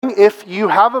morning. If you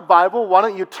have a Bible, why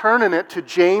don't you turn in it to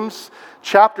James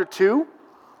chapter 2.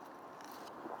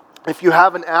 If you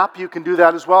have an app, you can do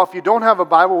that as well. If you don't have a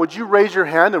Bible, would you raise your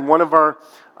hand, and one of our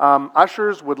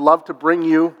ushers would love to bring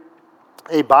you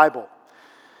a Bible.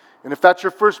 And if that's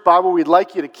your first Bible, we'd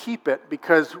like you to keep it,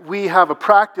 because we have a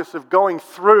practice of going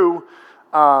through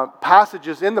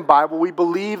passages in the Bible. We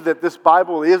believe that this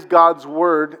Bible is God's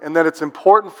Word, and that it's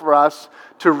important for us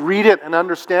to read it and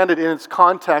understand it in its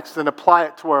context and apply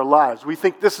it to our lives. We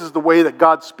think this is the way that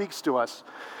God speaks to us.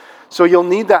 So you'll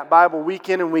need that Bible week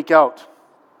in and week out.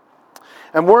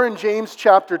 And we're in James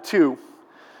chapter 2.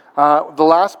 The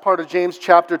last part of James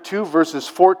chapter 2, verses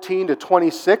 14 to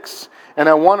 26. And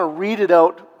I want to read it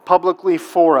out publicly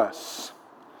for us.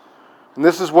 And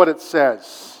this is what it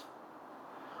says.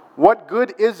 What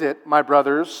good is it, my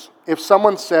brothers, if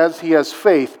someone says he has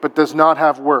faith but does not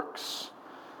have works?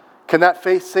 Can that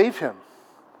faith save him?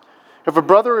 If a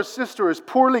brother or sister is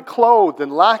poorly clothed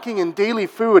and lacking in daily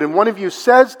food, and one of you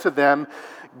says to them,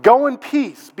 "Go in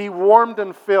peace, be warmed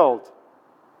and filled,"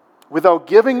 without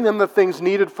giving them the things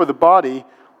needed for the body,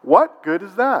 what good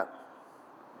is that?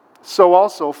 So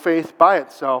also faith by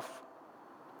itself,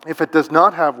 if it does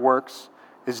not have works,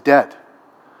 is dead.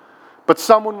 But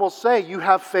someone will say, "You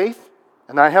have faith,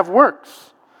 and I have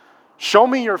works. Show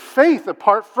me your faith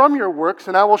apart from your works,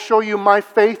 and I will show you my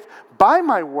faith by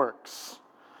my works.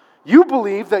 You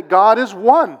believe that God is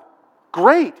one.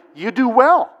 Great, you do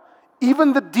well.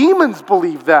 Even the demons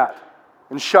believe that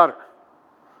and shudder.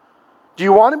 Do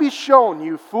you want to be shown,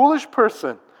 you foolish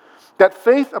person, that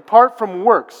faith apart from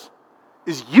works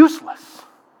is useless?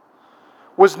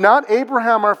 Was not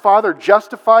Abraham our father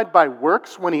justified by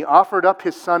works when he offered up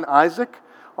his son Isaac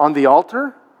on the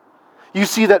altar? You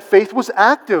see that faith was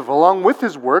active along with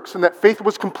his works, and that faith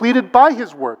was completed by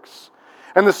his works.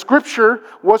 And the scripture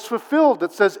was fulfilled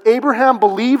that says, Abraham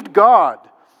believed God,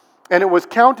 and it was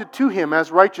counted to him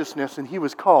as righteousness, and he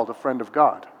was called a friend of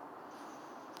God.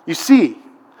 You see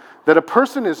that a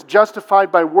person is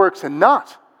justified by works and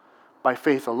not by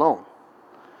faith alone.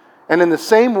 And in the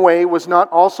same way was not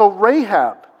also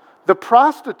Rahab, the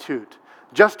prostitute,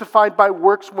 justified by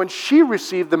works when she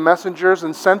received the messengers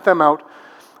and sent them out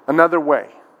another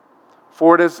way.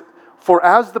 For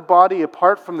as the body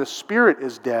apart from the spirit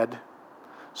is dead,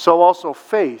 so also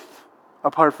faith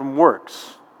apart from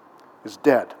works is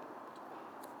dead.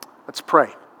 Let's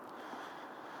pray.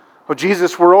 Oh,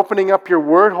 Jesus, we're opening up your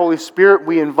word. Holy Spirit,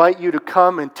 we invite you to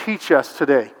come and teach us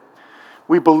today.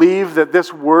 We believe that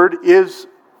this word is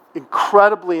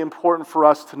incredibly important for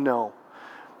us to know.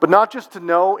 But not just to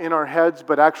know in our heads,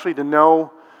 but actually to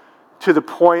know to the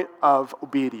point of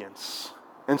obedience.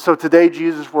 And so today,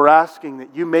 Jesus, we're asking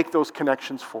that you make those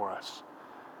connections for us.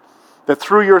 That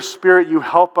through your Spirit you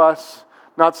help us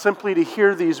not simply to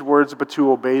hear these words, but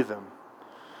to obey them.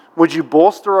 Would you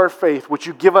bolster our faith? Would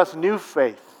you give us new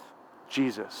faith,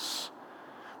 Jesus?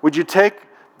 Would you take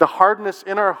the hardness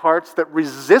in our hearts that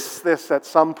resists this at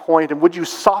some point, and would you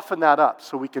soften that up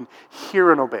so we can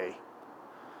hear and obey?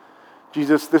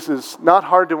 Jesus, this is not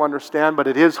hard to understand, but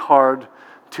it is hard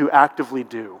to actively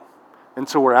do. And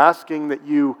so we're asking that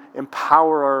you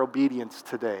empower our obedience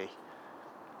today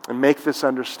and make this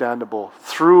understandable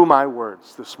through my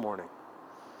words this morning.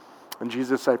 And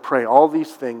Jesus, I pray all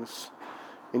these things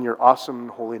in your awesome and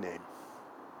holy name.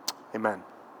 Amen.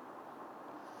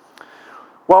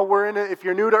 Well, if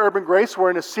you're new to Urban Grace, we're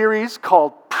in a series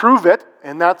called Prove It,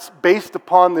 and that's based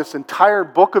upon this entire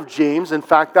book of James. In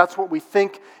fact, that's what we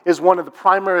think is one of the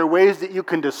primary ways that you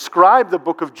can describe the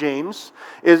book of James,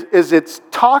 is it's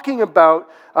talking about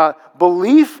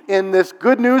belief in this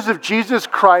good news of Jesus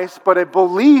Christ, but a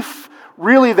belief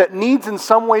really that needs in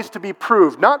some ways to be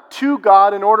proved, not to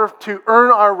God in order to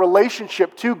earn our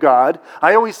relationship to God.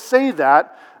 I always say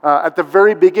that at the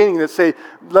very beginning, that say,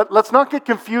 let's not get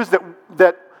confused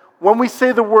that when we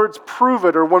say the words prove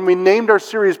it, or when we named our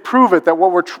series Prove It, that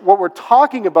what we're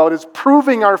talking about is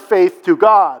proving our faith to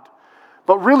God,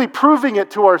 but really proving it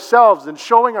to ourselves and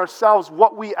showing ourselves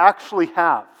what we actually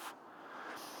have.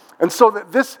 And so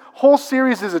this whole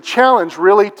series is a challenge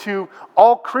really to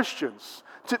all Christians.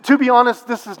 To be honest,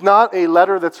 this is not a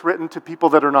letter that's written to people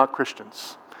that are not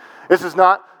Christians. This is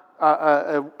not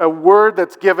a word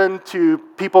that's given to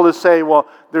people to say, well,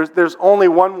 there's only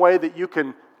one way that you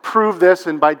can prove this,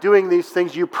 and by doing these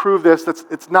things you prove this.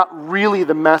 It's not really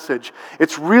the message.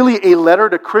 It's really a letter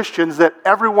to Christians that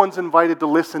everyone's invited to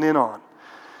listen in on.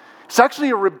 It's actually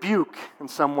a rebuke in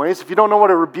some ways. If you don't know what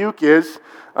a rebuke is,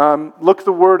 look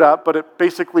the word up, but it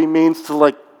basically means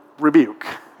to rebuke.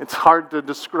 It's hard to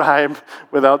describe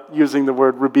without using the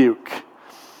word rebuke.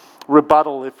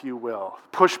 Rebuttal, if you will.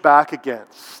 Push back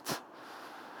against.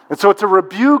 And so it's a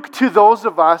rebuke to those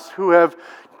of us who have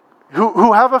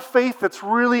a faith that's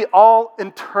really all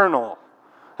internal,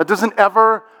 that doesn't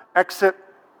ever exit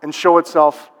and show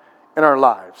itself in our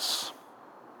lives.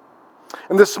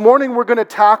 And this morning we're going to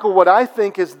tackle what I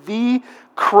think is the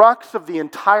crux of the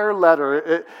entire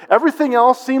letter. Everything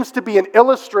else seems to be an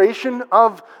illustration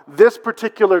of this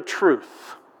particular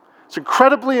truth. It's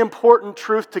incredibly important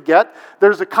truth to get.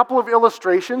 There's a couple of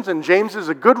illustrations, and James is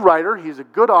a good writer. He's a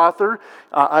good author.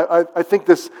 I think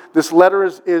this letter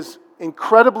is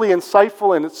incredibly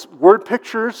insightful in its word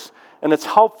pictures, and it's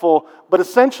helpful. But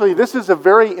essentially, this is a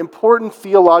very important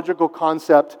theological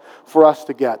concept for us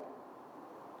to get.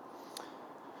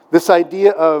 This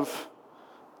idea of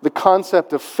the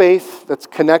concept of faith that's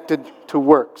connected to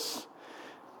works.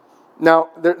 Now,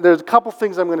 there's a couple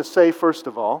things I'm going to say first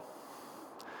of all.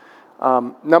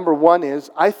 Number one is,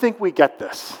 I think we get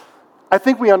this. I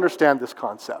think we understand this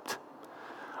concept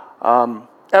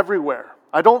everywhere.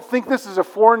 I don't think this is a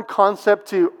foreign concept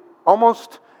to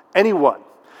almost anyone.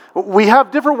 We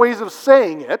have different ways of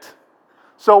saying it.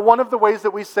 So one of the ways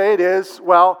that we say it is,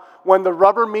 well, when the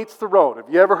rubber meets the road. Have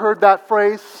you ever heard that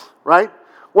phrase, right?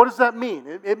 What does that mean?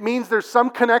 It means there's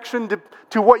some connection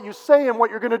to what you say and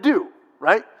what you're going to do,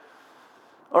 right?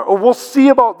 Or we'll see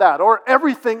about that. Or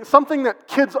everything, something that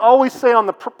kids always say on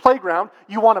the playground,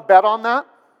 you want to bet on that?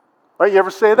 Right? You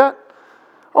ever say that?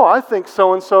 Oh, I think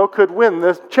so-and-so could win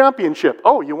the championship.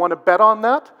 Oh, you want to bet on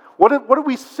that? What are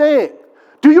we saying?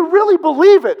 Do you really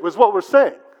believe it, was what we're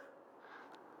saying?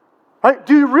 Right?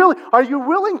 Are you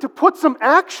willing to put some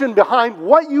action behind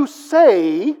what you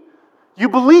say you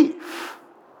believe?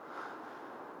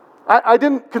 I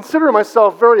didn't consider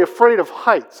myself very afraid of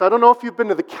heights. I don't know if you've been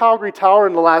to the Calgary Tower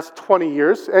in the last 20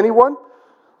 years. Anyone?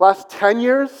 Last 10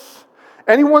 years?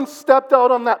 Anyone stepped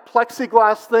out on that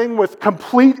plexiglass thing with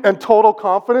complete and total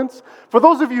confidence? For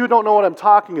those of you who don't know what I'm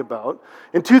talking about,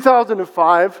 in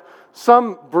 2005,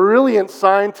 some brilliant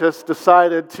scientist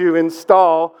decided to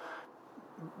install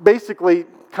basically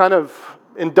kind of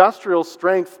industrial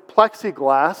strength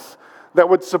plexiglass that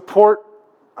would support,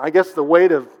 I guess, the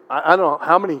weight of, I don't know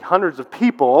how many hundreds of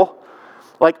people,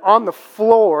 like on the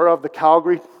floor of the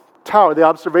Calgary Tower, the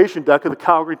observation deck of the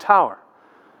Calgary Tower.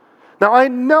 Now I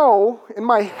know in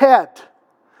my head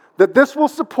that this will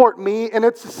support me, and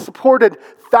it's supported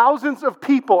thousands of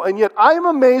people, and yet I'm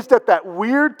amazed at that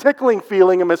weird tickling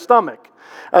feeling in my stomach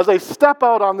as I step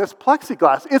out on this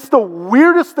plexiglass. It's the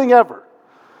weirdest thing ever.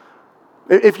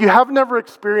 If you have never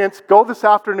experienced, go this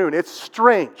afternoon. It's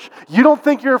strange. You don't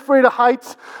think you're afraid of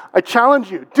heights? I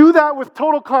challenge you. Do that with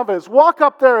total confidence. Walk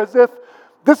up there as if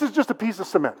this is just a piece of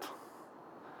cement.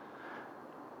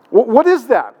 What is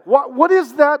that? What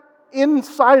is that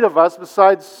inside of us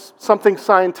besides something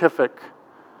scientific?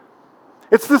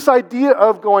 It's this idea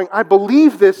of going, I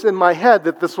believe this in my head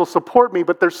that this will support me,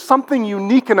 but there's something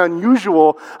unique and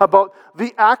unusual about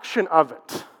the action of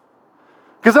it.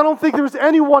 Because I don't think there's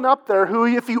anyone up there who,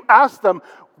 if you ask them,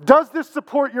 does this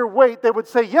support your weight? They would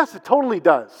say, yes, it totally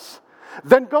does.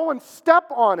 Then go and step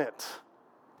on it.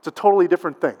 It's a totally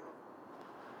different thing.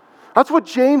 That's what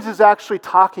James is actually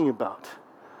talking about.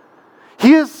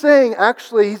 He is saying,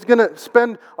 actually, he's going to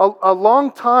spend a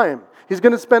long time. He's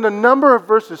going to spend a number of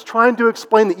verses trying to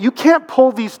explain that you can't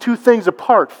pull these two things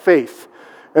apart, faith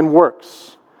and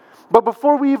works. But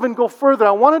before we even go further,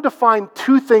 I want to define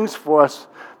two things for us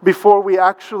before we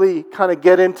actually kind of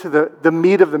get into the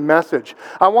meat of the message.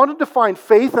 I want to define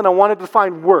faith and I want to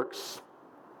define works.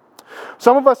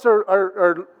 Some of us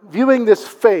are viewing this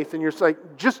faith and you're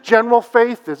like, just general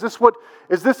faith? Is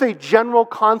this a general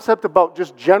concept about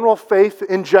just general faith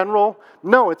in general?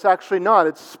 No, it's actually not.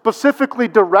 It's specifically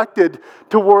directed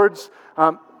towards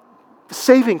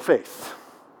saving faith.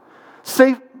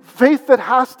 Faith that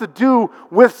has to do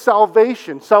with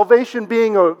salvation. Salvation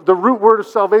being the root word of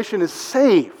salvation is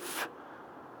save.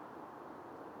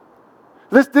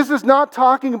 This is not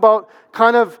talking about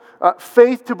kind of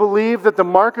faith to believe that the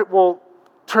market will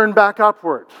turn back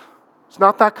upward. It's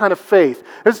not that kind of faith.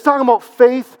 It's talking about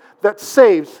faith that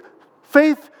saves.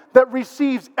 Faith that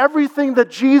receives everything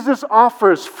that Jesus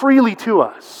offers freely to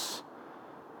us.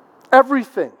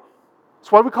 Everything.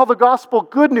 That's why we call the gospel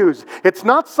good news. It's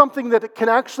not something that it can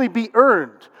actually be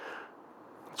earned.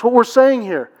 That's what we're saying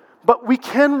here. But we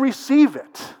can receive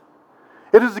it.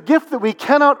 It is a gift that we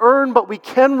cannot earn, but we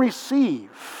can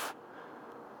receive.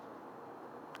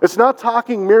 It's not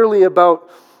talking merely about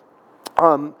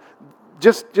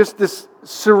just this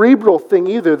cerebral thing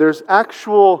either. There's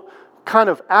actual kind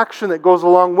of action that goes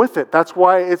along with it. That's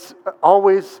why it's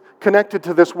always connected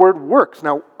to this word works.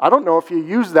 Now, I don't know if you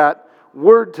use that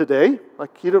word today.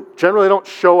 Like, you generally don't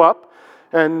show up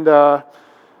and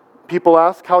people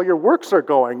ask how your works are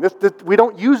going. We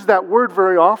don't use that word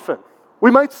very often.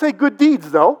 We might say good deeds,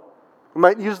 though. We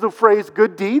might use the phrase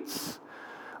good deeds.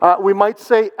 We might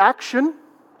say action.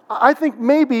 I think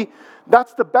maybe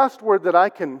that's the best word that I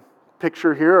can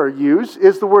picture here or use,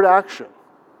 is the word action.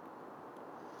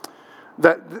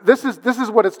 That this is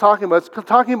what it's talking about. It's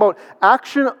talking about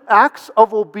acts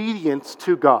of obedience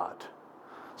to God.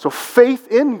 So faith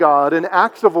in God and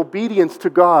acts of obedience to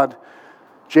God,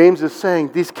 James is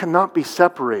saying these cannot be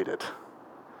separated.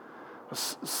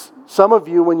 Some of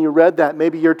you, when you read that,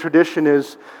 maybe your tradition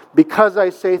is, because I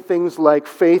say things like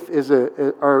faith is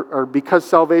or because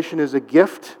salvation is a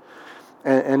gift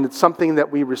and it's something that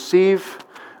we receive,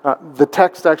 the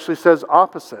text actually says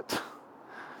opposite.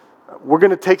 We're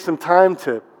going to take some time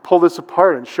to pull this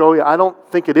apart and show you. I don't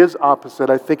think it is opposite.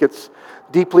 I think it's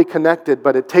deeply connected,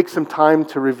 but it takes some time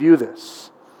to review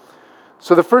this.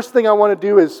 So the first thing I want to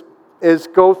do is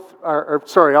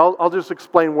I'll just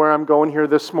explain where I'm going here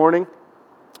this morning.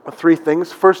 3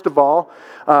 things. First of all,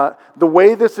 the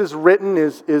way this is written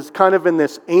is kind of in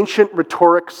this ancient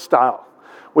rhetoric style,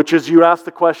 which is you ask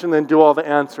the question, then do all the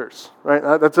answers. Right?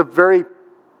 That's a very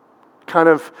kind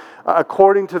of,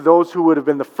 according to those who would have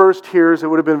been the first hearers, it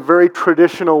would have been a very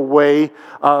traditional way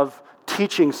of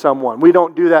teaching someone. We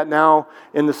don't do that now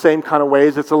in the same kind of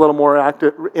ways. It's a little more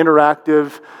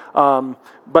interactive.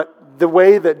 But the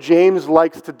way that James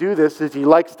likes to do this is he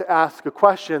likes to ask a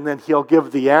question, then he'll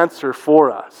give the answer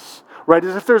for us. Right?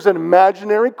 As if there's an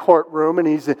imaginary courtroom and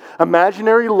he's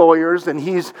imaginary lawyers and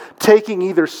he's taking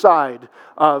either side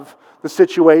of the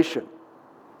situation.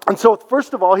 And so,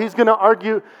 first of all, he's going to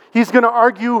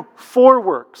argue for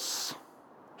works.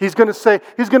 He's going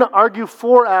to argue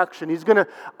for action. He's going to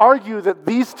argue that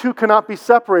these two cannot be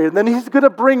separated. And then he's going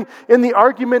to bring in the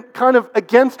argument kind of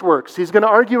against works. He's going to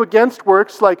argue against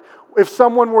works, like if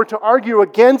someone were to argue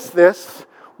against this,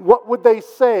 what would they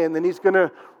say? And then he's going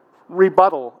to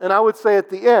rebuttal. And I would say at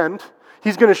the end,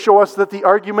 he's going to show us that the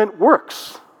argument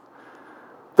works.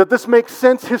 That this makes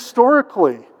sense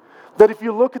historically. That if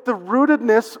you look at the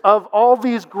rootedness of all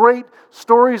these great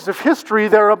stories of history,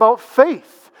 they're about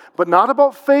faith. But not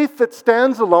about faith that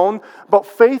stands alone, but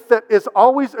faith that is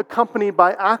always accompanied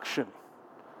by action.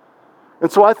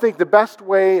 And so I think the best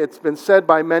way, it's been said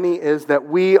by many, is that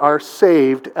we are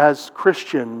saved as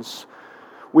Christians.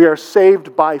 We are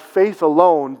saved by faith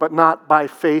alone, but not by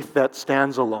faith that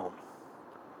stands alone.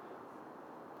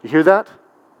 You hear that?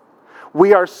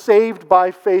 We are saved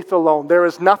by faith alone. There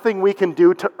is nothing we can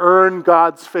do to earn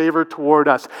God's favor toward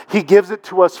us. He gives it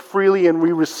to us freely and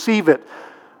we receive it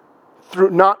through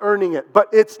not earning it. But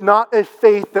it's not a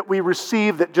faith that we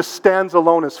receive that just stands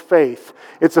alone as faith.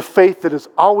 It's a faith that is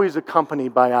always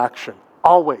accompanied by action.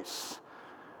 Always.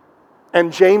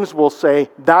 And James will say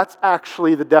that's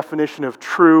actually the definition of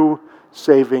true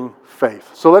saving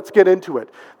faith. So let's get into it.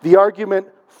 The argument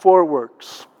for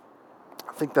works.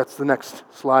 I think that's the next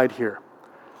slide here.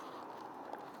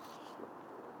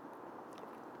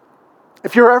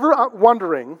 If you're ever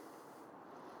wondering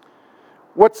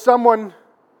what someone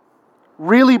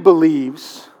really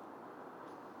believes,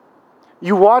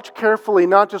 you watch carefully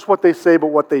not just what they say, but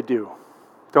what they do,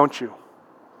 don't you?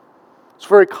 It's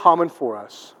very common for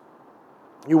us.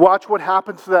 You watch what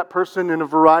happens to that person in a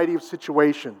variety of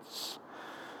situations.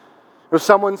 If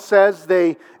someone says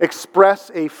they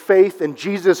express a faith in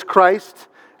Jesus Christ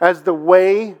as the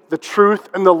way, the truth,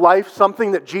 and the life,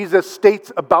 something that Jesus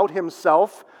states about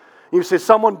himself, you say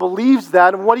someone believes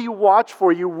that, and what do you watch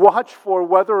for? You watch for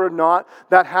whether or not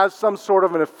that has some sort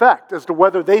of an effect, as to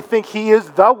whether they think he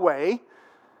is the way,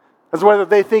 as to whether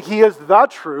they think he is the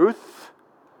truth,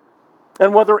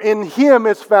 and whether in him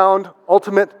is found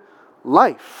ultimate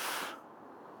life.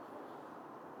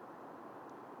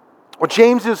 What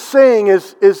James is saying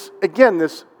is again,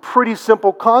 this pretty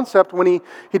simple concept when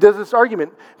he does this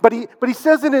argument. But he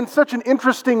says it in such an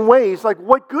interesting way. He's like,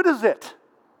 what good is it?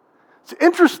 It's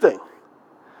interesting.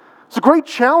 It's a great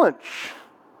challenge.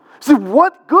 See,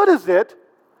 what good is it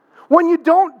when you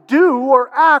don't do or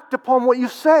act upon what you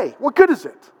say? What good is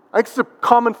it? I think it's a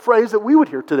common phrase that we would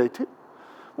hear today too.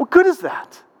 What good is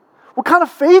that? What kind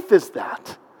of faith is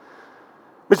that?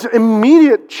 It's an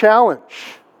immediate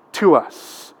challenge to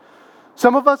us.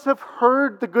 Some of us have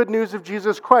heard the good news of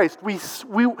Jesus Christ. We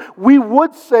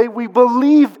would say we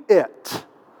believe it.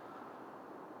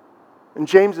 And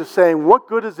James is saying, what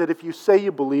good is it if you say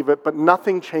you believe it, but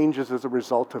nothing changes as a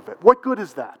result of it? What good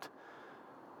is that?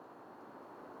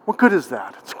 What good is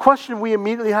that? It's a question we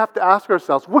immediately have to ask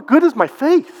ourselves. What good is my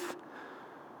faith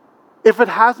if it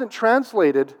hasn't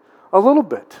translated a little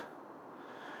bit?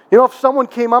 You know, if someone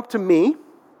came up to me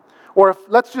Or if,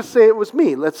 let's just say it was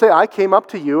me. Let's say I came up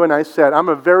to you and I said, I'm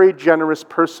a very generous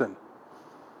person.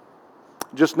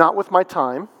 Just not with my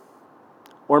time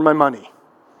or my money.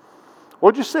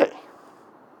 What would you say?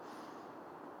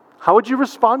 How would you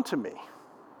respond to me?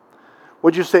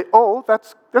 Would you say, oh,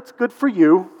 that's good for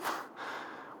you.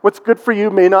 What's good for you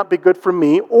may not be good for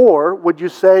me. Or would you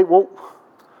say, well,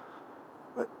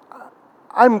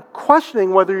 I'm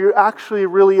questioning whether you're actually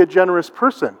really a generous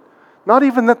person. Not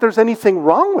even that there's anything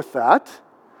wrong with that.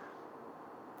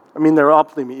 I mean, there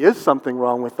obviously is something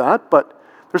wrong with that, but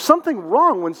there's something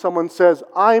wrong when someone says,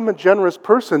 I'm a generous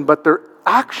person, but their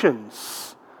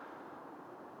actions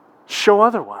show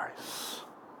otherwise.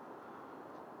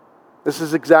 This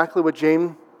is exactly what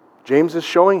James is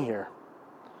showing here.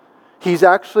 He's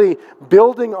actually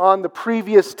building on the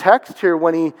previous text here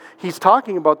when he's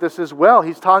talking about this as well.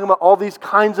 He's talking about all these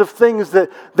kinds of things that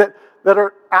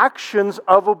are actions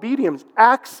of obedience,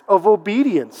 acts of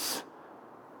obedience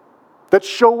that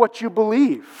show what you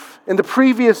believe. In the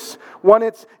previous one,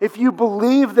 it's if you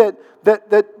believe that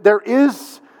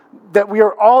we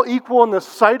are all equal in the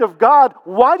sight of God,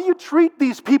 why do you treat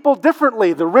these people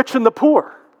differently, the rich and the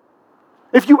poor?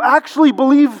 If you actually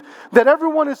believe that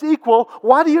everyone is equal,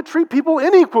 why do you treat people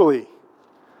unequally?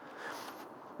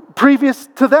 Previous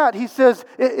to that, he says,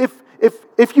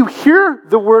 if you hear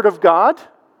the word of God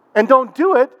and don't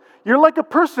do it, you're like a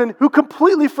person who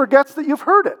completely forgets that you've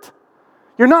heard it.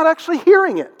 You're not actually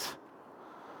hearing it.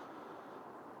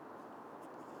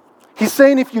 He's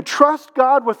saying if you trust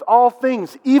God with all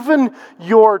things, even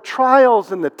your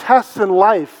trials and the tests in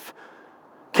life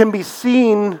can be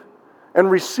seen and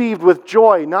received with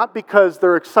joy, not because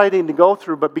they're exciting to go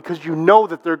through, but because you know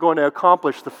that they're going to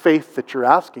accomplish the faith that you're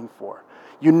asking for.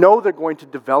 You know they're going to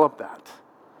develop that.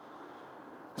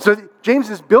 So James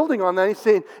is building on that. He's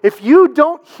saying, if you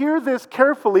don't hear this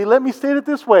carefully, let me state it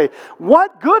this way.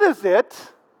 What good is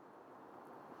it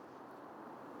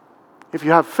if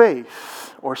you have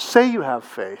faith, or say you have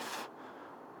faith,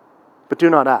 but do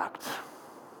not act?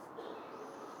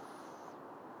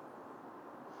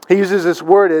 He uses this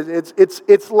word,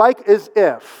 it's like as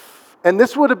if. And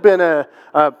this would have been a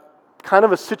kind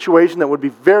of a situation that would be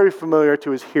very familiar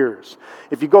to his hearers.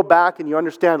 If you go back and you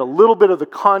understand a little bit of the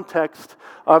context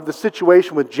of the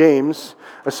situation with James,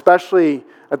 especially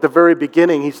at the very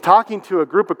beginning, he's talking to a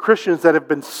group of Christians that have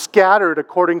been scattered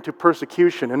according to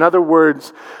persecution. In other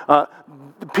words,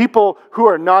 people who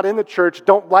are not in the church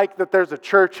don't like that there's a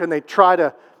church, and they try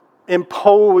to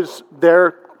impose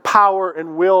their power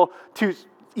and will to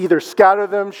either scatter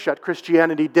them, shut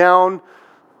Christianity down,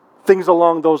 things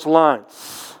along those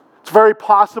lines. It's very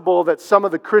possible that some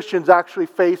of the Christians actually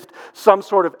faced some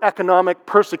sort of economic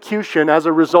persecution as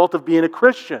a result of being a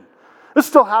Christian. This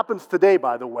still happens today,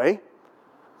 by the way.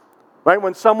 Right?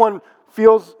 When someone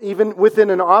feels, even within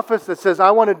an office, that says,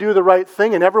 I want to do the right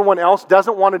thing, and everyone else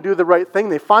doesn't want to do the right thing,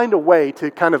 they find a way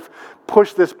to kind of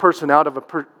push this person out of a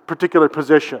particular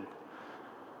position.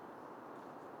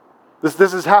 This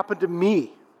has happened to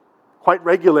me quite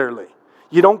regularly.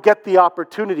 You don't get the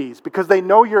opportunities because they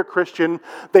know you're a Christian.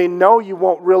 They know you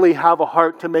won't really have a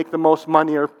heart to make the most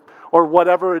money or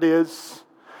whatever it is.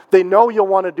 They know you'll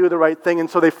want to do the right thing, and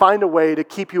so they find a way to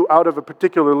keep you out of a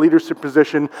particular leadership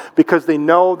position because they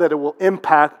know that it will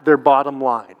impact their bottom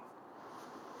line.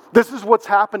 This is what's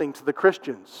happening to the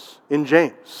Christians in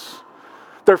James.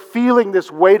 They're feeling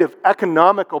this weight of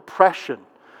economic oppression.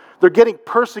 They're getting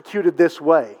persecuted this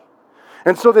way.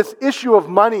 And so this issue of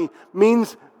money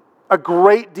means a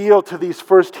great deal to these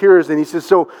first hearers. And he says,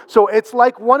 so it's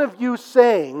like one of you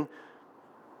saying,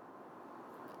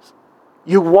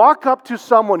 you walk up to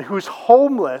someone who's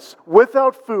homeless,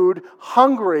 without food,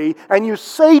 hungry, and you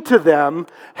say to them,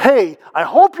 hey, I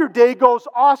hope your day goes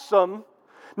awesome,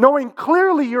 knowing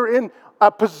clearly you're in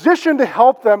a position to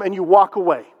help them, and you walk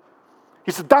away.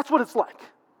 He said, that's what it's like.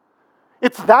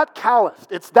 It's that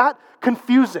calloused. It's that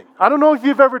confusing. I don't know if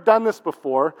you've ever done this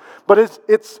before, but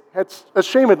it's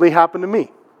ashamedly happened to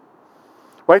me.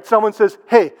 Right? Someone says,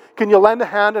 hey, can you lend a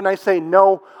hand? And I say,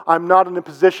 no, I'm not in a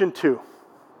position to.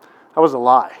 That was a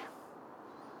lie.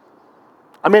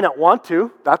 I may not want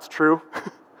to. That's true.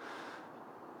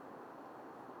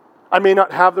 I may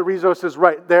not have the resources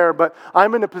right there, but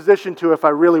I'm in a position to if I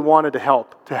really wanted to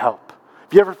help.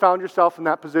 Have you ever found yourself in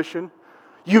that position?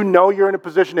 You know you're in a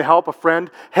position to help a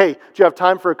friend. Hey, do you have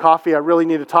time for a coffee? I really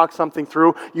need to talk something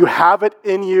through. You have it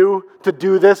in you to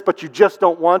do this, but you just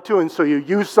don't want to, and so you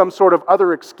use some sort of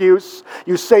other excuse.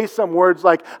 You say some words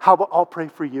like, how about I'll pray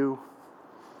for you?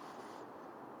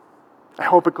 I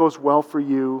hope it goes well for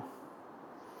you.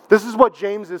 This is what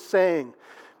James is saying,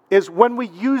 is when we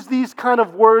use these kind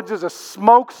of words as a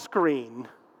smoke screen,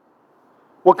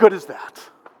 what good is that?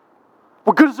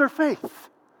 What good is our faith?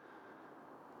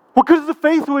 What good is the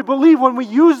faith that we believe when we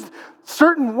use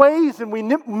certain ways and we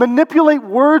manipulate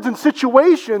words and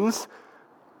situations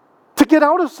to get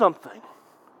out of something?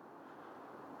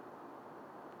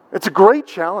 It's a great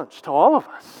challenge to all of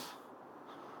us.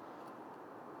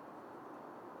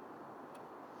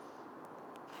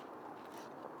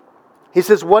 He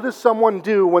says, what does someone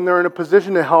do when they're in a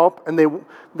position to help and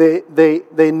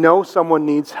they know someone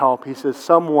needs help? He says,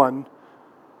 someone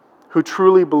who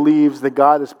truly believes that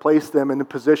God has placed them in a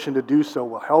position to do so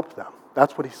will help them.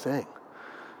 That's what he's saying.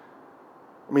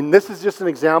 I mean, this is just an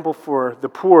example for the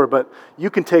poor, but you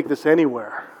can take this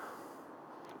anywhere.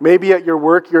 Maybe at your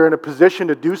work you're in a position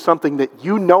to do something that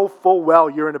you know full well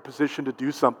you're in a position to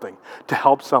do something, to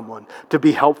help someone, to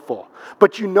be helpful.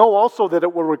 But you know also that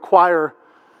it will require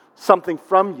something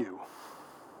from you.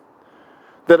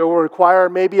 That it will require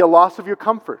maybe a loss of your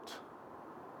comfort.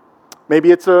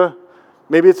 Maybe it's a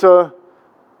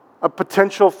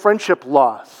potential friendship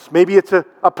loss. Maybe it's a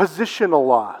positional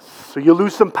loss. So you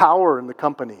lose some power in the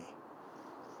company.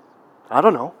 I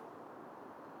don't know.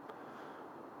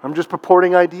 I'm just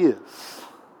purporting ideas.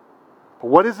 But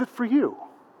what is it for you?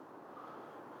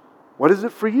 What is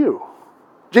it for you?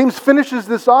 James finishes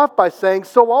this off by saying,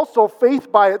 so also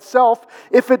faith by itself,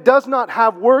 if it does not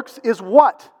have works, is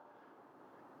what?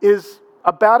 Is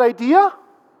a bad idea?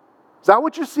 Is that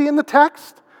what you see in the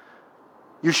text?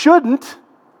 You shouldn't.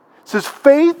 It says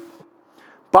faith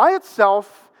by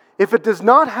itself, if it does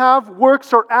not have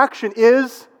works or action,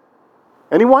 is,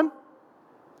 anyone?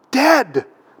 Dead.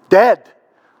 Dead.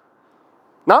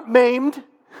 Not maimed.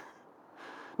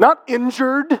 Not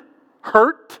injured.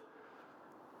 Hurt.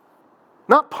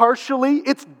 Not partially.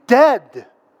 It's dead.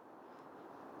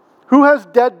 Who has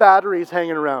dead batteries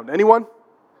hanging around? Anyone?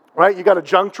 Right? You got a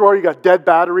junk drawer, you got dead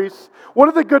batteries. What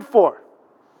are they good for?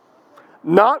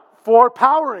 Not for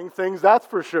powering things, that's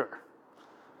for sure.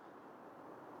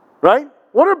 Right?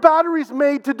 What are batteries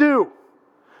made to do?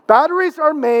 Batteries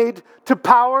are made to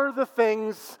power the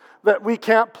things that we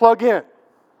can't plug in.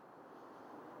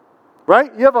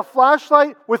 Right? You have a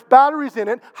flashlight with batteries in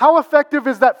it. How effective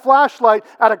is that flashlight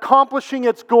at accomplishing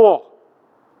its goal?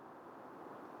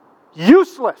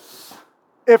 Useless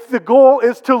if the goal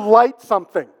is to light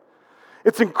something.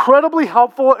 It's incredibly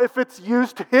helpful if it's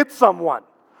used to hit someone,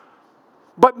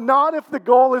 but not if the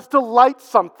goal is to light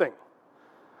something.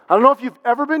 I don't know if you've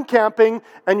ever been camping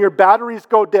and your batteries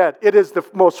go dead. It is the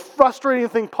most frustrating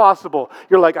thing possible.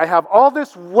 You're like, I have all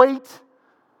this weight,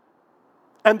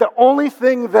 and the only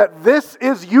thing that this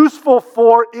is useful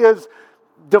for is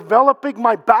developing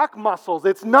my back muscles.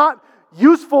 It's not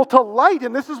useful to light,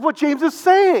 and this is what James is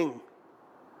saying.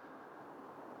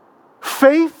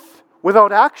 Faith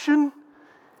without action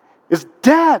is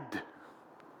dead.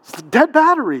 It's dead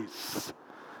batteries.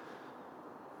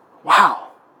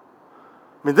 Wow.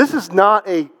 I mean, this is not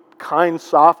a kind,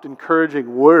 soft,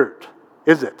 encouraging word,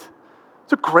 is it?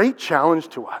 It's a great challenge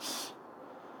to us.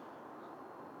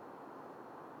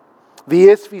 The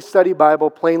ESV Study Bible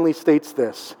plainly states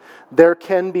this: there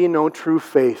can be no true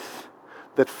faith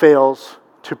that fails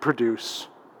to produce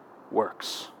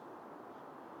works.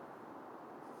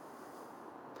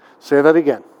 Say that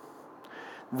again.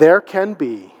 There can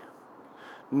be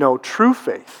no true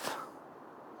faith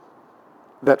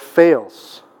that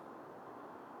fails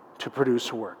to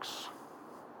produce works.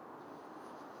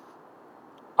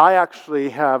 I actually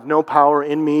have no power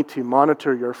in me to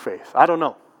monitor your faith. I don't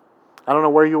know. I don't know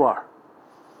where you are.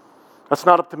 That's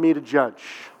not up to me to judge.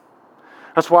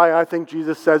 That's why I think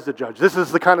Jesus says to judge. This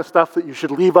is the kind of stuff that you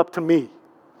should leave up to me.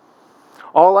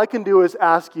 All I can do is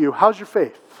ask you, how's your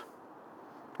faith?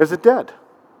 Is it dead?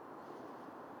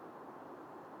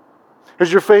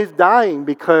 Is your faith dying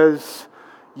because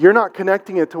you're not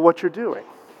connecting it to what you're doing?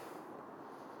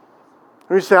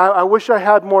 And you say, I wish I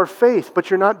had more faith, but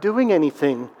you're not doing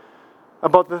anything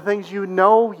about the things you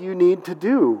know you need to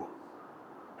do.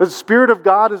 The Spirit of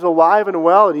God is alive and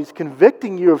well, and He's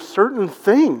convicting you of certain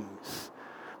things,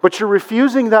 but you're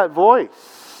refusing that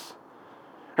voice.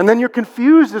 And then you're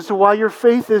confused as to why your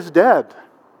faith is dead.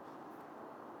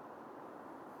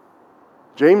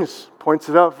 James points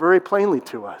it out very plainly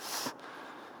to us.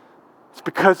 It's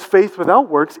because faith without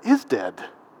works is dead.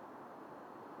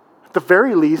 At the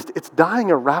very least, it's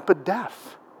dying a rapid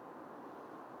death.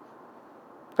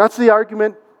 That's the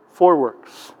argument for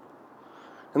works.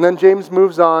 And then James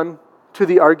moves on to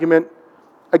the argument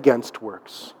against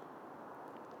works.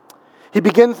 He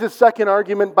begins his second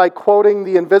argument by quoting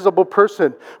the invisible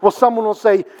person. Well, someone will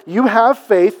say, you have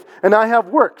faith and I have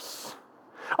works.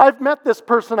 I've met this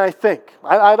person, I think.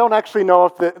 I don't actually know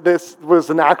if this was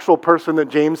an actual person that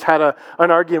James had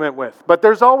an argument with. But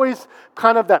there's always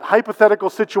kind of that hypothetical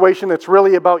situation that's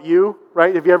really about you,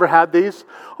 right? Have you ever had these?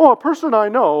 Oh, a person I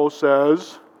know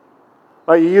says,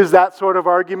 right? You use that sort of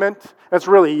argument. That's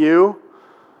really you,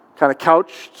 kind of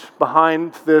couched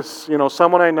behind this,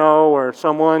 someone I know or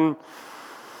someone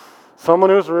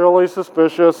who's really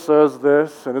suspicious says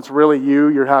this, and it's really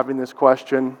you're having this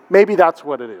question. Maybe that's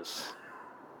what it is.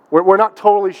 We're not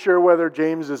totally sure whether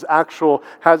James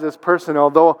has this person,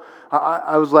 although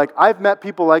I was like, I've met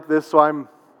people like this, so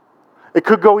it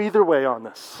could go either way on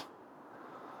this.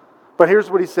 But here's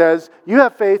what he says: you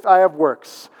have faith, I have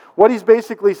works. What he's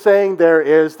basically saying there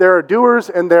is there are doers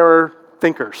and there are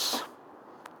thinkers,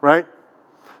 right?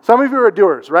 Some of you are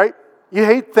doers, right? You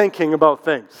hate thinking about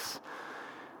things.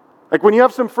 Like when you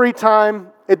have some free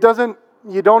time,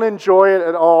 you don't enjoy it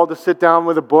at all to sit down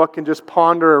with a book and just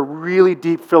ponder a really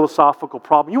deep philosophical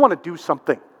problem. You want to do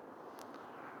something,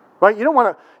 right? You don't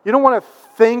want to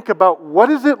think about what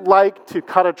is it like to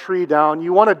cut a tree down.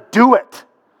 You want to do it,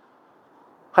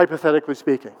 hypothetically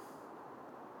speaking.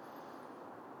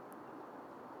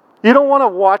 You don't want to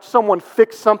watch someone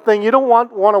fix something. You don't want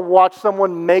to watch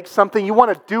someone make something. You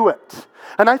want to do it.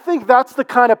 And I think that's the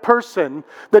kind of person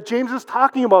that James is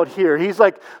talking about here. He's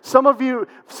like, some of you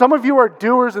are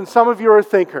doers and some of you are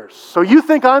thinkers. So you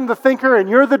think I'm the thinker and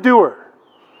you're the doer.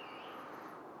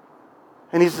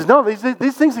 And he says, no,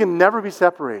 these things can never be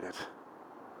separated.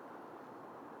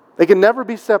 They can never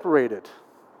be separated.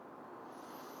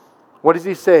 What does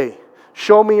he say?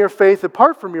 Show me your faith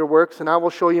apart from your works, and I will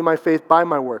show you my faith by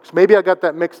my works. Maybe I got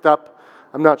that mixed up.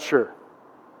 I'm not sure.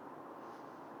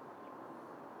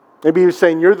 Maybe he was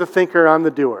saying, you're the thinker, I'm the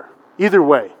doer. Either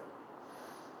way.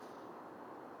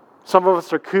 Some of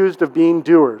us are accused of being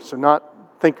doers and not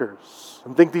thinkers,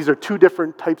 and think these are two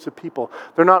different types of people.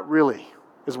 They're not really,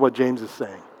 is what James is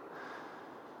saying.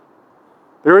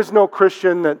 There is no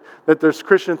Christian that there's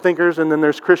Christian thinkers and then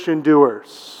there's Christian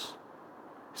doers.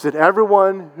 He said,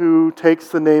 everyone who takes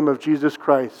the name of Jesus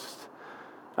Christ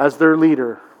as their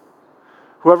leader,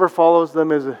 whoever follows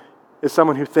them is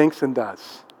someone who thinks and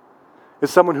does, is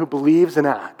someone who believes and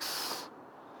acts,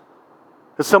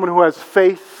 is someone who has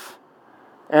faith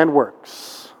and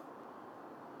works.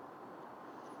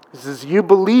 He says, you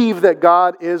believe that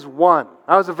God is one.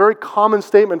 That was a very common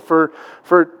statement for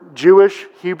Jewish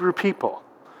Hebrew people.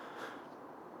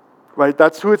 Right?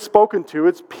 That's who it's spoken to.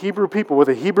 It's Hebrew people with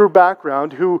a Hebrew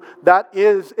background who that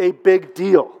is a big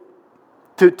deal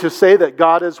to say that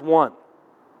God is one.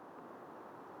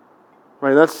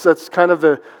 Right? That's kind of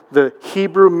the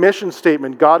Hebrew mission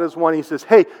statement. God is one. He says,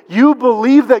 hey, you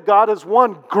believe that God is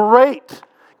one. Great.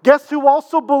 Guess who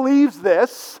also believes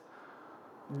this?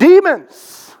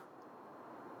 Demons.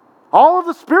 All of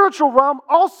the spiritual realm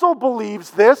also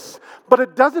believes this, but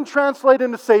it doesn't translate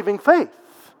into saving faith.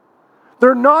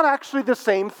 They're not actually the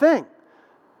same thing.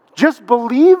 Just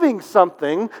believing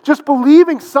something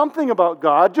about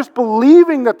God, just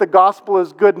believing that the gospel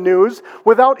is good news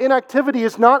without inactivity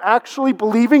is not actually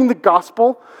believing the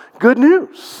gospel good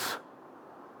news.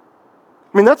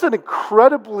 I mean, that's an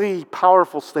incredibly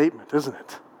powerful statement, isn't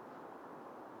it?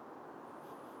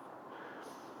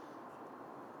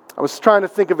 I was trying to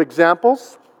think of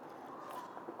examples.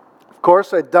 Of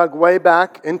course, I dug way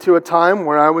back into a time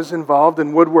where I was involved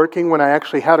in woodworking when I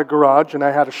actually had a garage and I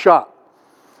had a shop.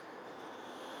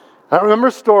 I remember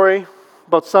a story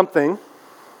about something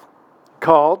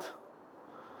called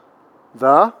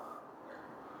the,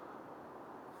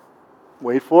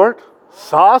 wait for it,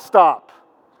 SawStop.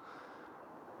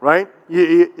 Right?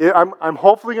 I'm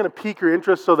hopefully going to pique your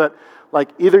interest so that like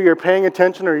either you're paying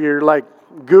attention or you're like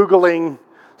Googling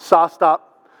SawStop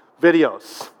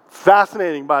videos.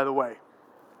 Fascinating, by the way.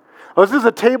 Well, this is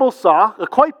a table saw, a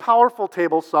quite powerful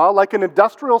table saw, like an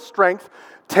industrial strength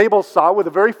table saw with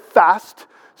a very fast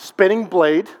spinning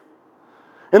blade.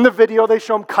 In the video, they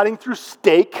show them cutting through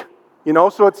steak,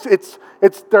 so it's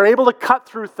they're able to cut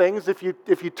through things if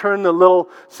you turn the little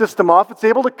system off. It's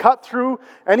able to cut through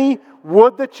any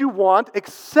wood that you want,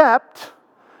 except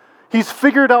he's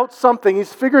figured out something.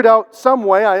 He's figured out some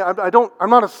way. I'm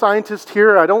not a scientist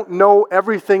here. I don't know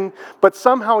everything, but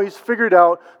somehow he's figured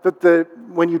out that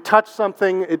when you touch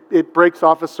something, it breaks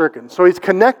off a circuit. So he's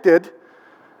connected,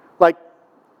 like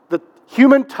the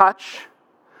human touch,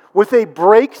 with a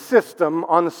brake system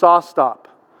on the SawStop.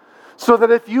 So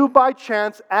that if you by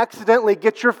chance accidentally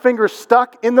get your finger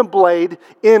stuck in the blade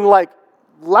in like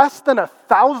less than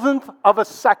 1,000th of a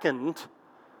second,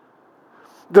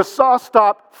 the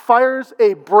SawStop fires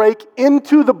a brake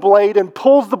into the blade and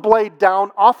pulls the blade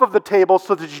down off of the table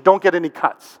so that you don't get any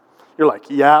cuts. You're like,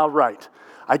 yeah, right.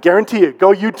 I guarantee you,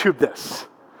 go YouTube this.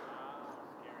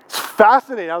 It's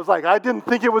fascinating. I was like, I didn't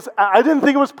think it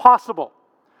was possible.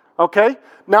 Okay?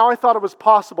 Now I thought it was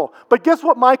possible. But guess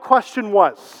what my question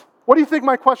was? What do you think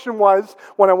my question was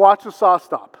when I watched the saw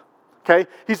stop? Okay?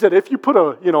 He said, if you put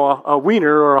a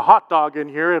wiener or a hot dog in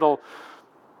here,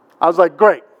 I was like,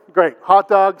 great. Hot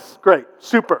dogs, great,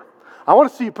 super. I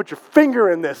want to see you put your finger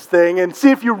in this thing and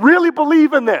see if you really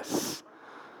believe in this.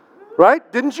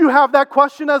 Right? Didn't you have that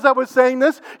question as I was saying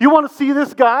this? You want to see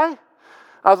this guy?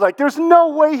 I was like, there's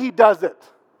no way he does it.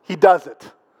 He does it.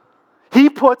 He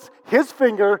puts his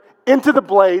finger into the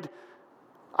blade.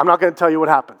 I'm not going to tell you what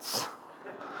happens.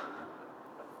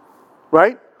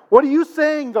 Right? What are you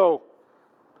saying, though?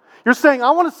 You're saying,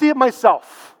 I want to see it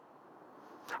myself.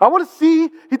 I want to see,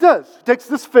 he does. He takes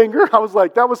this finger. I was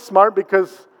like, that was smart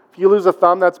because if you lose a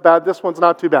thumb, that's bad. This one's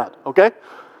not too bad, okay?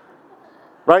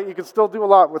 Right? You can still do a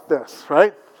lot with this,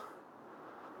 right?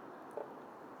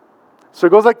 So it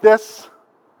goes like this,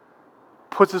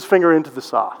 puts his finger into the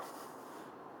saw.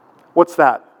 What's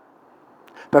that?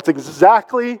 That's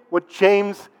exactly what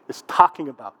James is talking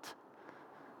about.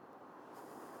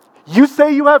 You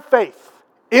say you have faith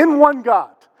in one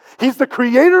God. He's the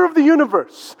creator of the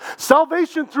universe.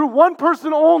 Salvation through one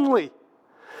person only.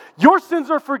 Your sins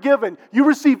are forgiven. You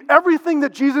receive everything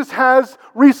that Jesus has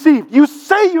received. You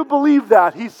say you believe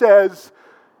that. He says,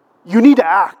 you need to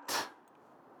act.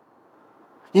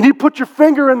 You need to put your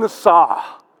finger in the saw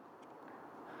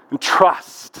and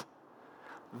trust.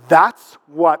 That's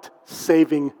what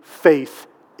saving faith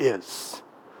is.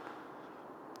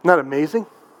 Isn't that amazing?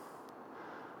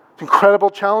 It's an incredible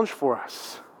challenge for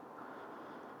us.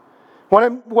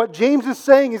 What James is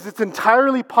saying is it's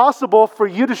entirely possible for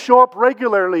you to show up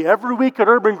regularly every week at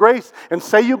Urban Grace and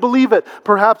say you believe it.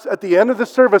 Perhaps at the end of the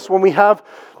service when we have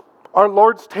our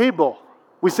Lord's table,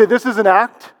 we say this is an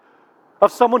act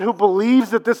of someone who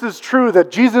believes that this is true,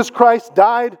 that Jesus Christ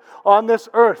died on this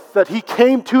earth, that He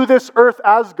came to this earth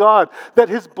as God, that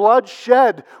His blood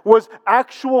shed was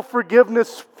actual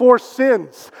forgiveness for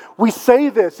sins. We say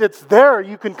this, it's there,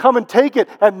 you can come and take it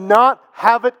and not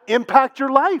have it impact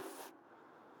your life.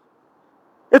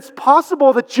 It's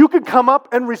possible that you could come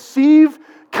up and receive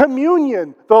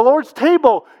communion, the Lord's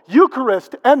table,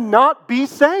 Eucharist, and not be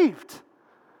saved.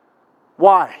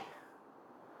 Why?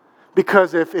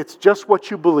 Because if it's just what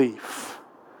you believe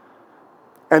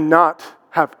and not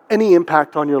have any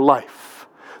impact on your life,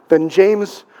 then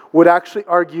James would actually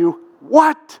argue,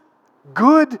 what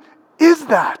good is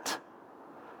that?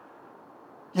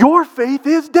 Your faith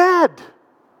is dead.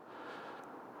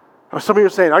 Some of you are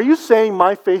saying, are you saying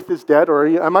my faith is dead? Or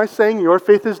am I saying your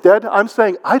faith is dead? I'm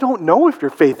saying, I don't know if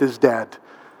your faith is dead,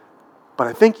 but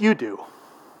I think you do.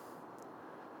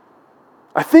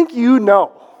 I think you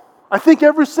know. I think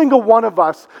every single one of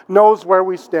us knows where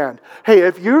we stand. Hey,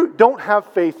 if you don't have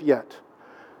faith yet,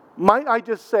 might I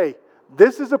just say,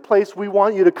 this is a place we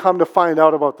want you to come to find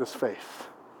out about this faith.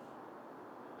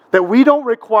 That we don't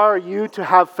require you to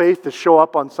have faith to show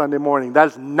up on Sunday morning. That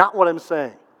is not what I'm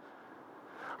saying.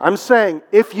 I'm saying,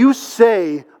 if you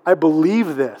say, I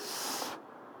believe this,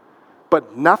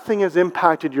 but nothing has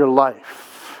impacted your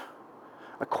life,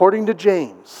 according to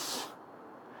James,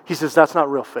 he says that's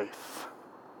not real faith.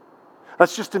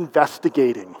 That's just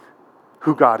investigating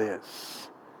who God is.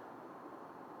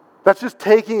 That's just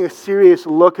taking a serious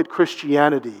look at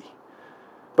Christianity,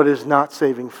 but it is not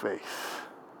saving faith.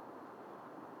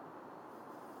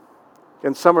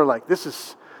 And some are like, this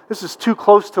is too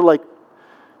close to like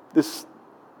this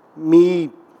me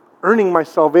earning my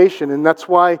salvation, and that's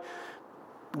why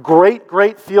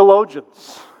great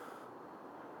theologians,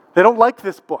 they don't like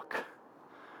this book.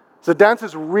 So it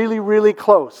dances really, really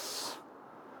close.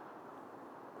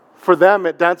 For them,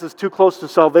 it dances too close to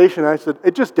salvation. I said,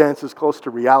 it just dances close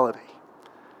to reality.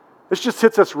 This just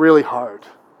hits us really hard.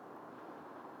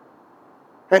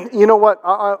 And you know what?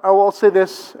 I will say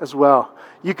this as well.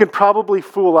 You can probably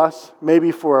fool us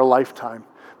maybe for a lifetime,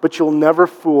 but you'll never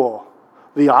fool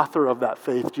the author of that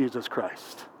faith, Jesus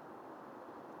Christ.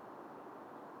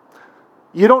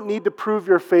 You don't need to prove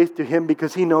your faith to Him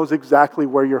because He knows exactly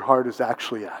where your heart is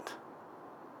actually at.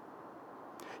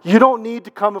 You don't need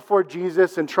to come before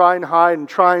Jesus and try and hide and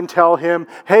try and tell Him,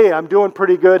 hey, I'm doing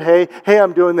pretty good. Hey,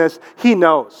 I'm doing this. He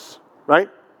knows, right?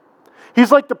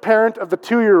 He's like the parent of the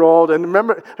 2-year-old. And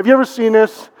remember, have you ever seen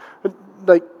this?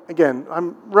 Like, again,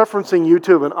 I'm referencing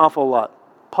YouTube an awful lot.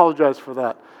 Apologize for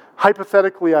that.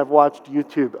 Hypothetically, I've watched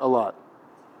YouTube a lot.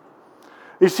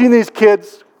 You've seen these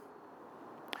kids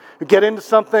who get into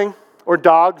something, or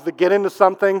dogs that get into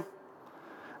something,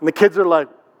 and the kids are like,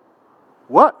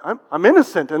 what? I'm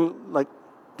innocent. And like,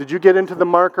 Did you get into the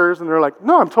markers? And they're like,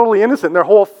 no, I'm totally innocent. And their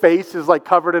whole face is like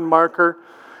covered in marker.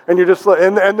 And you're just like,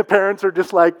 and the parents are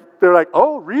just like, they're like,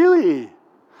 oh, really?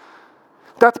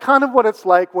 That's kind of what it's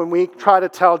like when we try to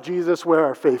tell Jesus where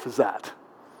our faith is at.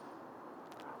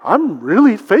 I'm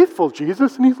really faithful,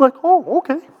 Jesus. And he's like, oh,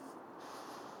 okay.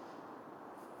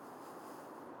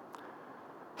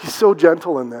 He's so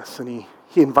gentle in this, and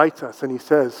he invites us, and he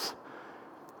says,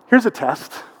 here's a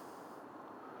test.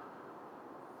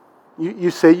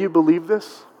 You say you believe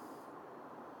this?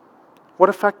 What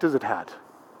effect has it had?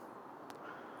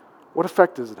 What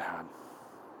effect has it had?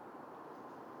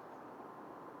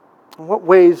 In what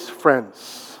ways,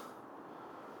 friends,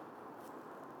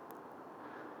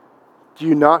 do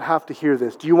you not have to hear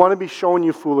this? Do you want to be shown,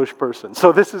 you foolish person?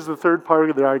 So this is the third part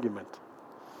of the argument.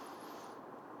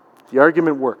 The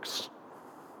argument works.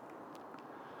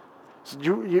 So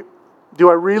do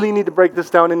I really need to break this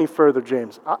down any further,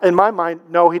 James? In my mind,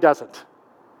 no, he doesn't.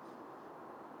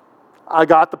 I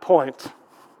got the point.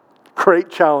 Great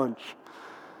challenge.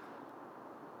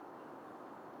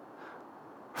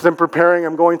 As I'm preparing,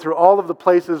 I'm going through all of the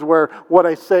places where what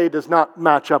I say does not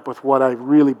match up with what I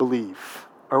really believe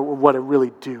or what I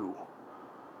really do.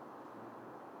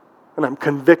 And I'm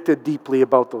convicted deeply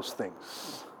about those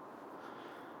things.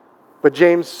 But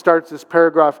James starts this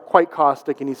paragraph quite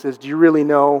caustic, and he says, do you really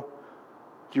know?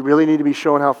 Do you really need to be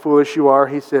shown how foolish you are?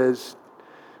 He says,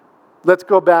 let's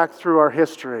go back through our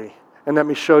history, and let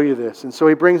me show you this. And so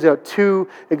he brings out two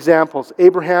examples,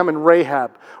 Abraham and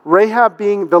Rahab. Rahab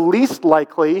being the least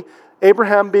likely,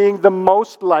 Abraham being the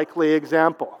most likely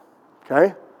example.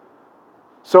 Okay?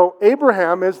 So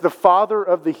Abraham is the father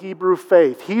of the Hebrew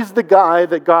faith. He's the guy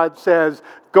that God says,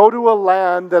 go to a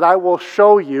land that I will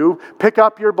show you, pick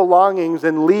up your belongings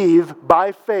and leave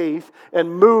by faith and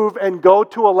move and go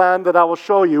to a land that I will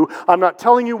show you. I'm not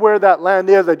telling you where that land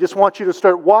is. I just want you to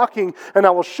start walking and I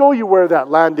will show you where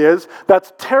that land is.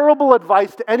 That's terrible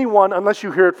advice to anyone unless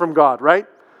you hear it from God, right?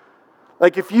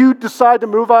 Like if you decide to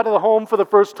move out of the home for the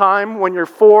first time when you're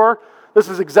 4, this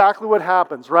is exactly what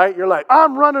happens, right? You're like,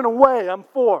 I'm running away, I'm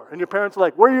 4. And your parents are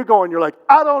like, where are you going? You're like,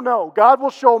 I don't know. God will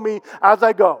show me as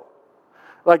I go.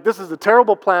 Like, this is a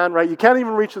terrible plan, right? You can't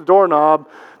even reach the doorknob.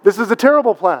 This is a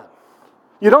terrible plan.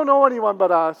 You don't know anyone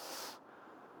but us.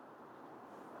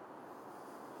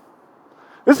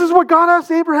 This is what God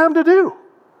asked Abraham to do.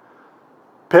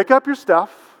 Pick up your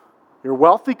stuff, your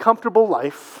wealthy, comfortable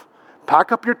life,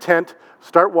 pack up your tent,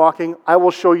 start walking. I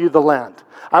will show you the land.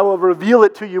 I will reveal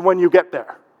it to you when you get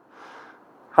there.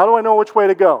 How do I know which way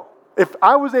to go? If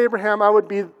I was Abraham, I would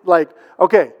be like,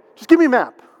 okay, just give me a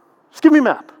map. Just give me a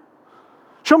map.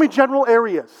 Show me general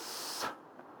areas.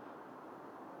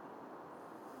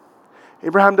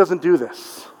 Abraham doesn't do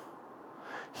this.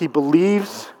 He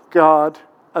believes God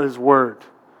at his word.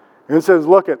 And it says,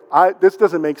 look, this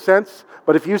doesn't make sense,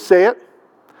 but if you say it,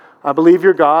 I believe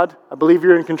you're God. I believe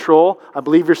you're in control. I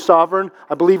believe you're sovereign.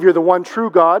 I believe you're the one true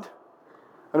God.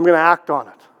 And I'm going to act on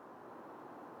it.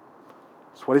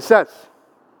 That's what he says.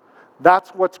 That's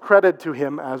what's credited to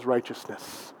him as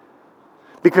righteousness.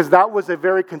 Because that was a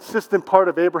very consistent part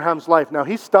of Abraham's life. Now,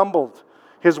 he stumbled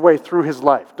his way through his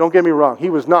life. Don't get me wrong.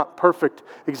 He was not a perfect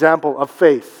example of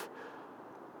faith.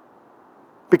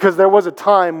 Because there was a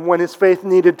time when his faith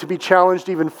needed to be challenged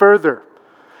even further.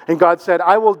 And God said,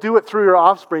 I will do it through your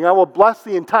offspring. I will bless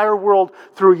the entire world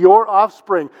through your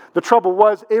offspring. The trouble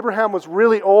was, Abraham was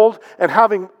really old and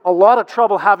having a lot of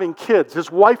trouble having kids.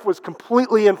 His wife was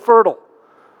completely infertile.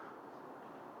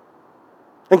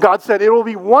 And God said, it will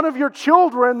be one of your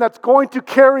children that's going to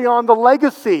carry on the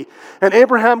legacy. And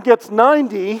Abraham gets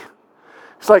 90.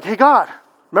 He's like, hey God,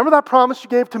 remember that promise you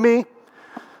gave to me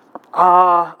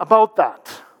about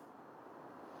that?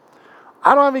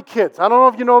 I don't have any kids. I don't know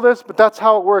if you know this, but that's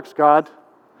how it works, God.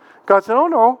 God said, oh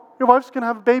no, your wife's going to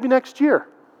have a baby next year.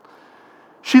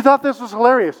 She thought this was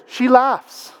hilarious. She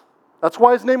laughs. That's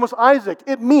why his name was Isaac.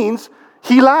 It means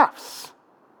he laughs.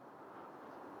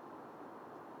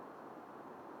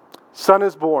 Son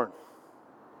is born.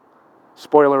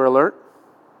 Spoiler alert.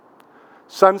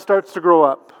 Son starts to grow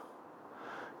up.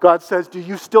 God says, do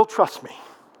you still trust me?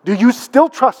 Do you still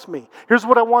trust me? Here's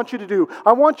what I want you to do.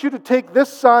 I want you to take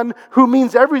this son who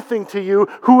means everything to you,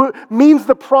 who means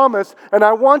the promise, and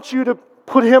I want you to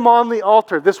put him on the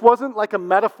altar. This wasn't like a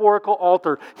metaphorical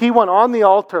altar. He went on the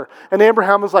altar. And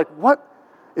Abraham was like, what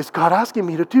is God asking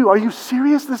me to do? Are you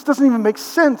serious? This doesn't even make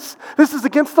sense. This is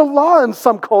against the law in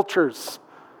some cultures.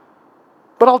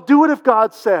 But I'll do it if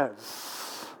God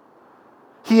says.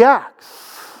 He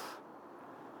acts.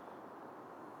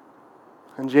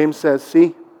 And James says,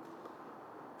 see,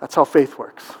 that's how faith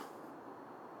works.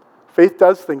 Faith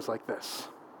does things like this.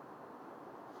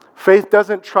 Faith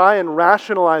doesn't try and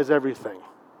rationalize everything.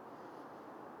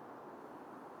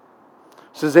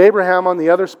 Says Abraham on the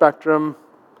other spectrum,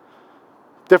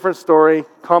 different story,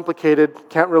 complicated,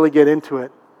 can't really get into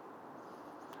it.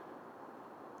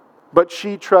 But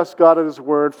she trusts God at His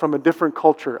word from a different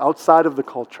culture, outside of the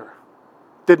culture.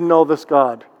 Didn't know this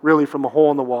God, really, from a hole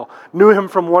in the wall. Knew Him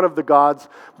from one of the gods,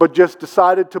 but just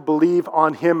decided to believe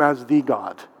on Him as the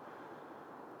God.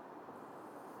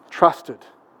 Trusted.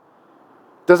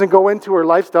 Doesn't go into her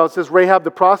lifestyle. It says Rahab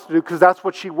the prostitute because that's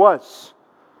what she was.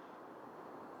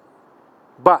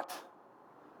 But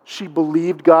she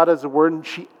believed God as a word and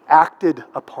she acted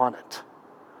upon it.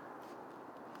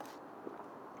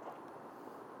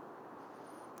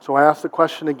 So I ask the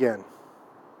question again.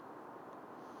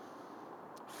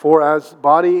 For as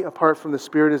body apart from the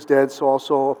Spirit is dead, so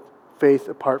also faith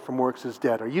apart from works is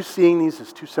dead. Are you seeing these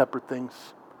as two separate things?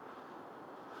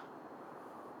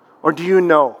 Or do you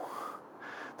know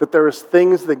that there is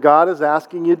things that God is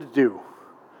asking you to do?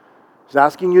 He's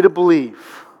asking you to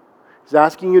believe. He's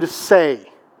asking you to say.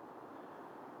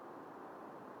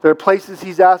 There are places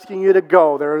He's asking you to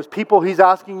go. There are people He's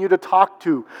asking you to talk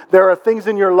to. There are things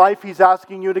in your life He's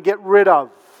asking you to get rid of.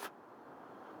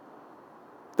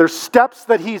 There's steps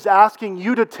that He's asking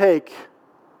you to take.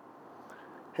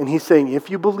 And He's saying,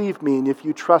 if you believe me and if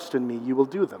you trust in me, you will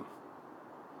do them.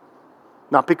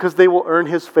 Not because they will earn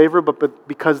His favor, but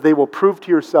because they will prove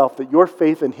to yourself that your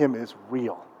faith in Him is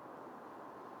real.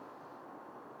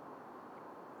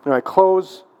 And I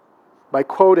close by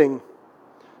quoting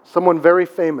someone very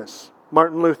famous,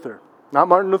 Martin Luther. Not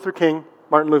Martin Luther King,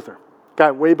 Martin Luther.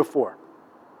 Guy way before.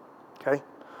 Okay?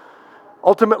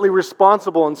 Ultimately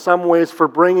responsible in some ways for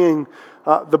bringing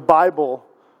the Bible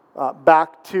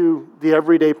back to the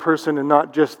everyday person and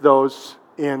not just those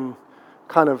in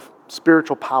kind of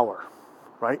spiritual power,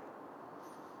 right?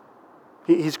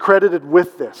 He's credited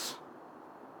with this.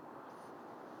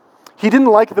 He didn't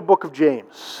like the book of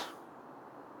James.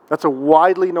 That's a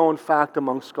widely known fact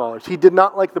among scholars. He did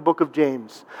not like the book of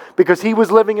James because he was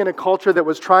living in a culture that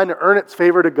was trying to earn its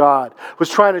favor to God, was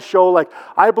trying to show, like,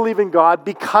 I believe in God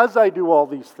because I do all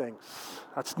these things.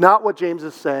 That's not what James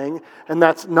is saying, and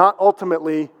that's not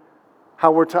ultimately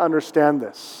how we're to understand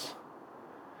this.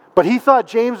 But he thought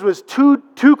James was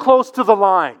too close to the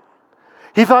line.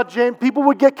 He thought people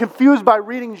would get confused by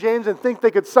reading James and think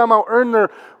they could somehow earn their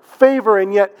favor,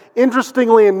 and yet,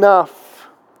 interestingly enough,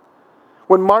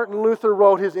 when Martin Luther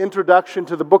wrote his introduction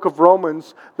to the book of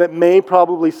Romans that may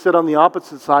probably sit on the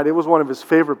opposite side, it was one of his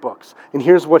favorite books. And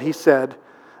here's what he said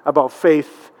about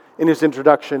faith in his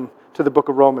introduction to the book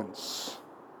of Romans.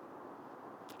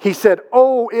 He said,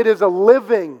 "Oh, it is a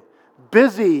living,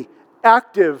 busy,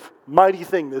 active, mighty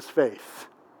thing, this faith."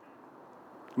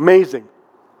 Amazing.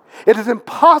 It is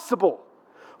impossible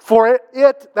for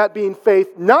it, that being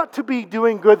faith, not to be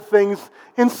doing good things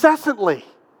incessantly.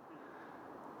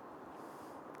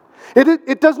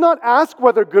 It does not ask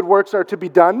whether good works are to be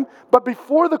done, but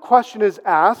before the question is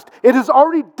asked, it has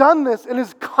already done this and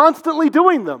is constantly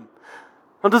doing them.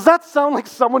 Now, does that sound like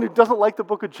someone who doesn't like the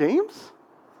book of James?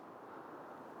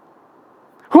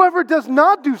 Whoever does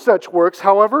not do such works,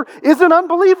 however, is an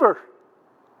unbeliever.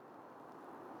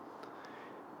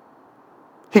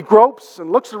 He gropes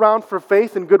and looks around for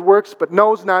faith and good works, but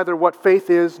knows neither what faith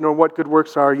is nor what good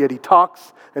works are, yet he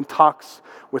talks and talks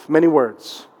with many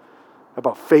words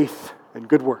about faith and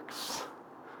good works.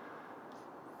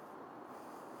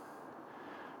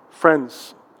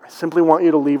 Friends, I simply want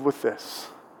you to leave with this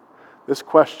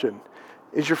question.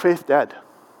 Is your faith dead,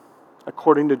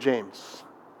 according to James?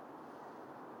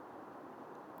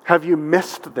 Have you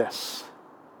missed this?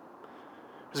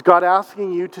 Is God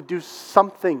asking you to do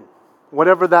something,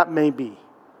 whatever that may be?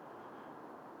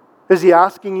 Is He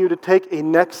asking you to take a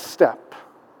next step?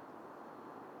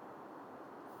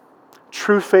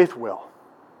 True faith will.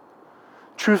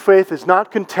 True faith is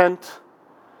not content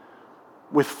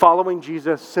with following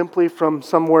Jesus simply from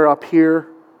somewhere up here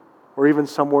or even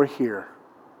somewhere here.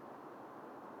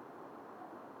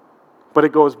 But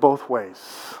it goes both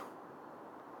ways.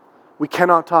 We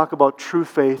cannot talk about true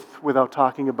faith without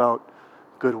talking about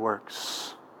good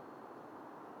works.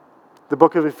 The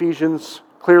book of Ephesians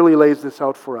clearly lays this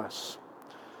out for us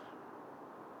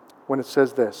when it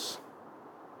says this: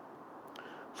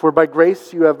 "For by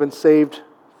grace you have been saved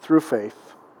through faith.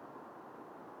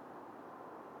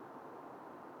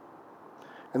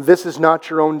 And this is not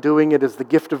your own doing, it is the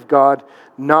gift of God,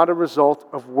 not a result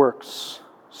of works,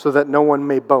 so that no one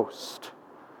may boast."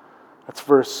 That's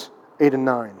verse 8 and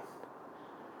 9.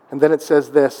 And then it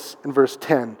says this in verse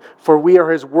 10, "For we are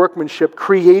His workmanship,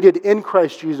 created in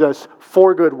Christ Jesus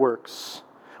for good works,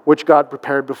 which God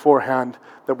prepared beforehand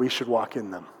that we should walk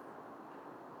in them."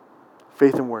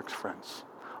 Faith and works, friends.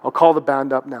 I'll call the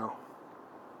band up now.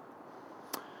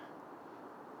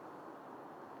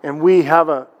 And we have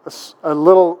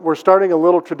we're starting a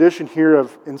little tradition here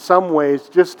of, in some ways,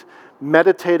 just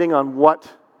meditating on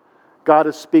what God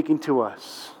is speaking to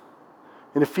us.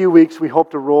 In a few weeks, we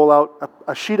hope to roll out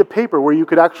a sheet of paper where you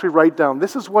could actually write down,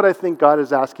 this is what I think God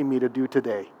is asking me to do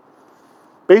today.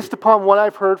 Based upon what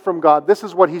I've heard from God, this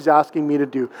is what He's asking me to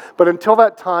do. But until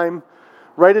that time,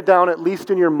 write it down at least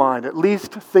in your mind. At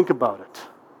least think about it.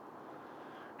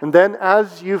 And then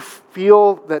as you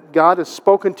feel that God has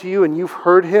spoken to you and you've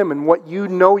heard Him and what you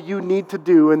know you need to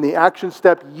do and the action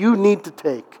step you need to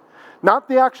take, not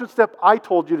the action step I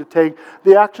told you to take,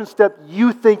 the action step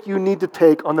you think you need to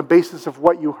take on the basis of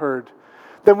what you heard,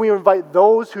 then we invite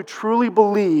those who truly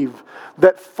believe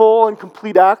that full and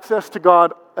complete access to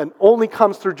God and only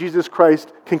comes through Jesus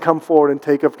Christ can come forward and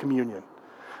take of communion.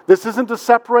 This isn't to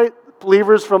separate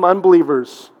believers from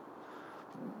unbelievers.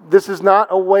 This is not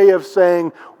a way of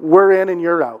saying we're in and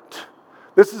you're out.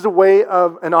 This is a way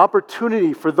of an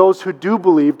opportunity for those who do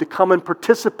believe to come and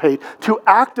participate, to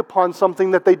act upon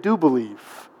something that they do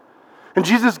believe. And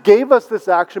Jesus gave us this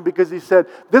action because He said,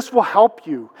 this will help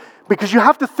you. Because you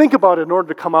have to think about it in order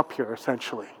to come up here,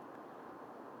 essentially.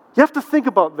 You have to think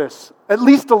about this at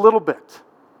least a little bit.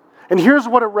 And here's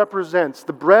what it represents.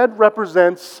 The bread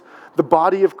represents the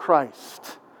body of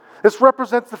Christ. This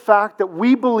represents the fact that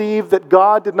we believe that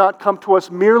God did not come to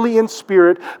us merely in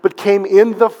spirit, but came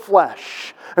in the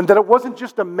flesh. And that it wasn't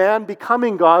just a man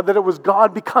becoming God, that it was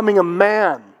God becoming a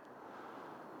man.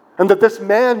 And that this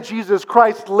man, Jesus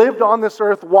Christ, lived on this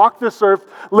earth, walked this earth,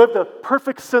 lived a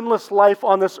perfect sinless life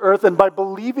on this earth, and by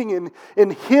believing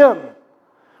in Him,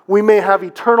 we may have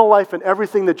eternal life and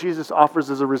everything that Jesus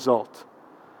offers as a result.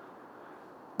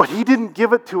 But He didn't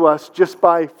give it to us just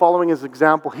by following His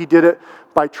example. He did it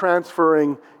by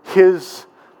transferring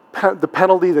the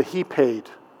penalty that He paid,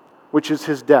 which is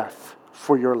His death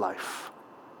for your life.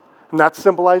 And that's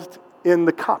symbolized in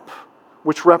the cup,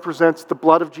 which represents the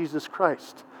blood of Jesus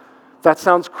Christ. If that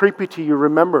sounds creepy to you,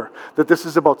 remember that this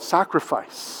is about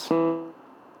sacrifice.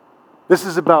 This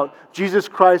is about Jesus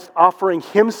Christ offering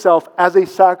Himself as a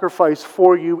sacrifice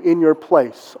for you in your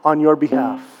place, on your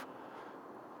behalf.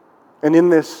 And in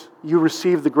this, you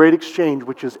receive the great exchange,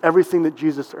 which is everything that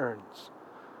Jesus earns.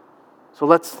 So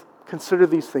let's consider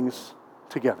these things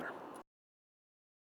together.